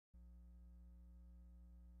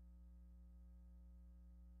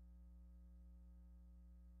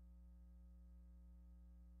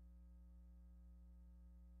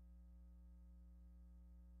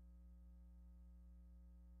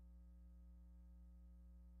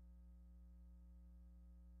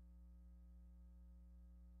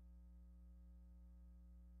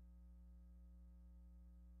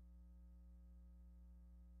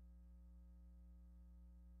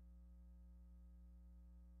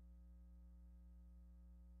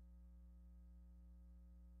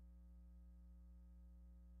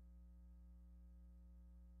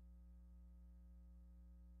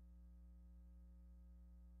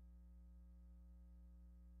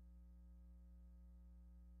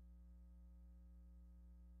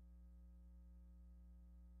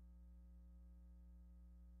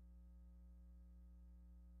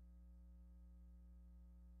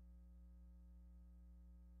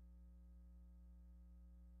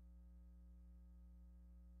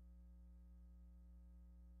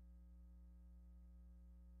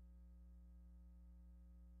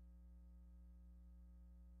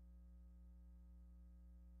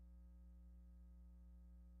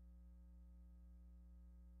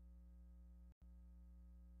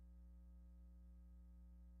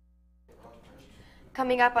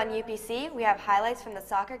Coming up on UPC, we have highlights from the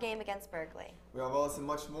soccer game against Berkeley. We have all this and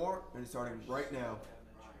much more, and it's starting right now.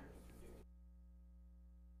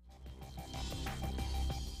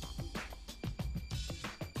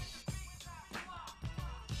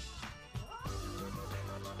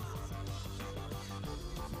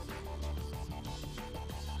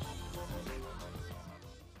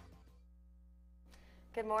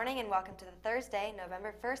 Good morning and welcome to the Thursday,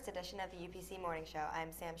 November 1st edition of the UPC Morning Show.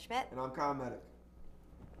 I'm Sam Schmidt. And I'm Kyle Medic.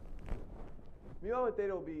 Milo and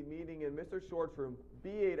Theta will be meeting in Mr. Short's room,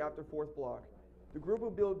 B8 after 4th block. The group will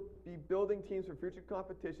be building teams for future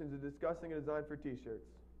competitions and discussing a design for t-shirts.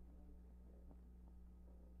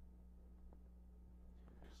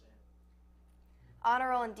 Honor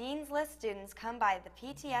Roll and Dean's List students come by the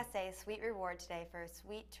PTSA Sweet Reward today for a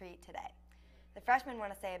sweet treat today. The freshmen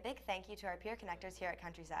want to say a big thank you to our peer connectors here at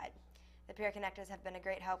Countryside. The peer connectors have been a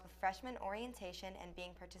great help with freshman orientation and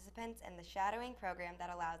being participants in the shadowing program that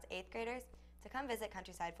allows 8th graders to come visit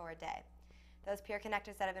Countryside for a day. Those peer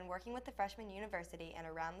connectors that have been working with the freshman university and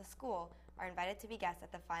around the school are invited to be guests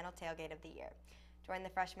at the final tailgate of the year. Join the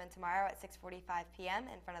freshmen tomorrow at 6:45 p.m.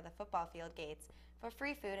 in front of the football field gates for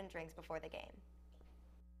free food and drinks before the game.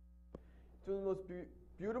 It's one of the most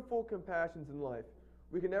beautiful compassions in life.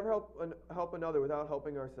 We can never help another without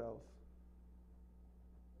helping ourselves.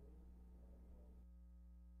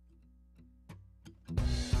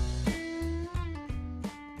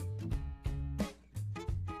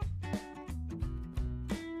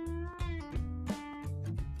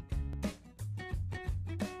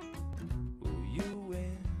 Well, you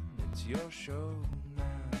win, it's your show now,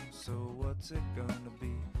 so what's it gonna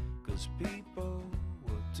be? 'Cause people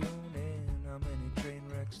will tune in. How many train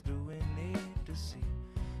wrecks do we need to see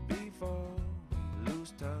before we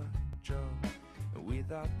lose touch? Oh, we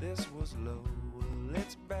thought this was low. Well,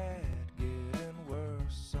 it's bad, getting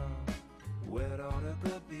worse. So where'd all the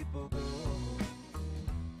good people go?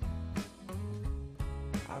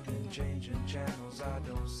 I've been changing channels, I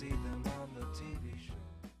don't see them on the TV show.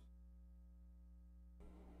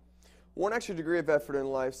 One extra degree of effort in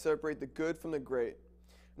life, separate the good from the great.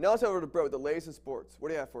 Now let's over to Brett with the latest in sports. What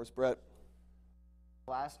do you have for us, Brett?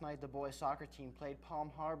 Last night, the boys soccer team played Palm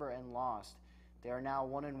Harbor and lost. They are now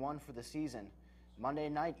 1-1 for the season. Monday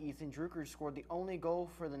night, Ethan Drucker scored the only goal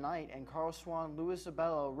for the night, and Carl Swan, Luis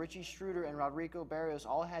Abello, Richie Struder, and Rodrigo Barrios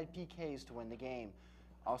all had PKs to win the game.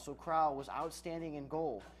 Also, Crowell was outstanding in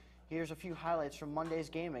goal. Here's a few highlights from Monday's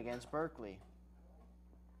game against Berkeley.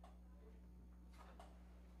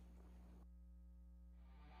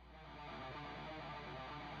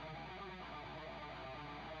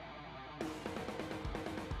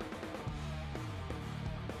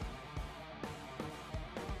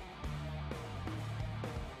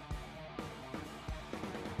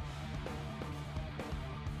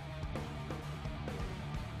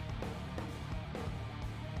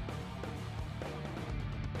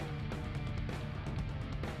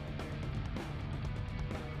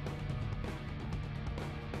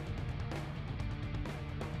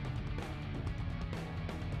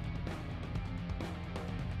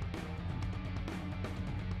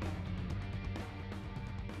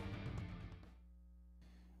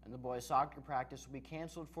 The boys soccer practice will be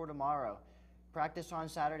canceled for tomorrow. Practice on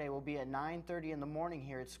Saturday will be at 9:30 in the morning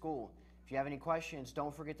here at school. If you have any questions,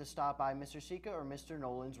 don't forget to stop by Mr. Sika or Mr.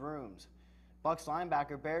 Nolan's rooms. Bucks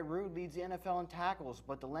linebacker Barrett Ruud leads the NFL in tackles,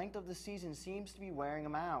 but the length of the season seems to be wearing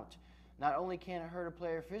him out. Not only can it hurt a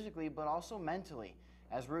player physically, but also mentally.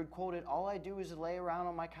 As Ruud quoted, "All I do is lay around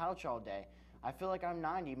on my couch all day. I feel like I'm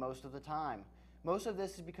 90 most of the time." Most of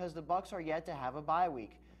this is because the Bucks are yet to have a bye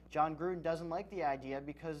week. John Gruden doesn't like the idea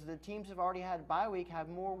because the teams have already had a bye week, have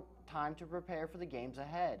more time to prepare for the games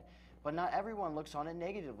ahead. But not everyone looks on it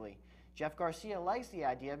negatively. Jeff Garcia likes the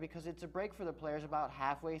idea because it's a break for the players about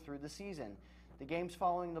halfway through the season. The games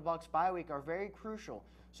following the Bucks bye week are very crucial,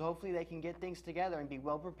 so hopefully they can get things together and be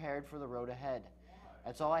well prepared for the road ahead.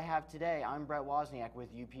 That's all I have today. I'm Brett Wozniak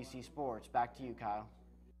with UPC Sports. Back to you, Kyle.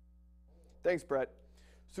 Thanks, Brett.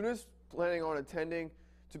 Students planning on attending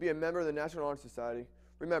to be a member of the National Honor Society,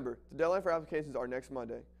 remember, the deadline for applications are next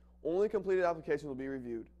Monday. Only completed applications will be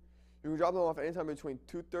reviewed. You can drop them off anytime between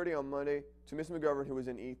 2:30 on Monday to Miss McGovern, who is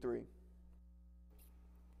in E3.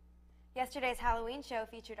 Yesterday's Halloween show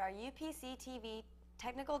featured our UPC TV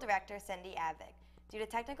technical director, Cindy Advik. Due to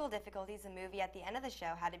technical difficulties, the movie at the end of the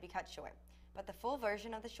show had to be cut short, but the full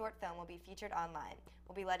version of the short film will be featured online.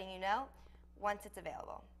 We'll be letting you know once it's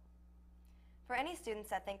available. For any students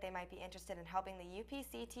that think they might be interested in helping the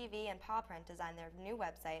UPC TV and Paw Print design their new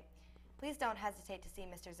website, please don't hesitate to see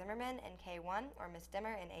Mr. Zimmerman in K1 or Ms.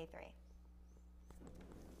 Dimmer in A3.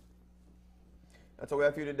 That's all we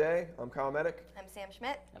have for you today. I'm Kyle Medic. I'm Sam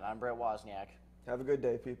Schmidt. And I'm Brett Wozniak. Have a good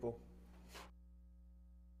day, people.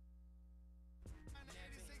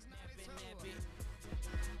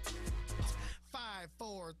 Five,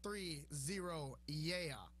 4, 3, 0,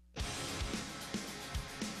 yeah.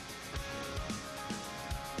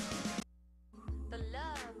 The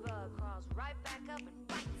love bug crawls right back up and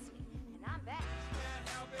bites me, and I'm back.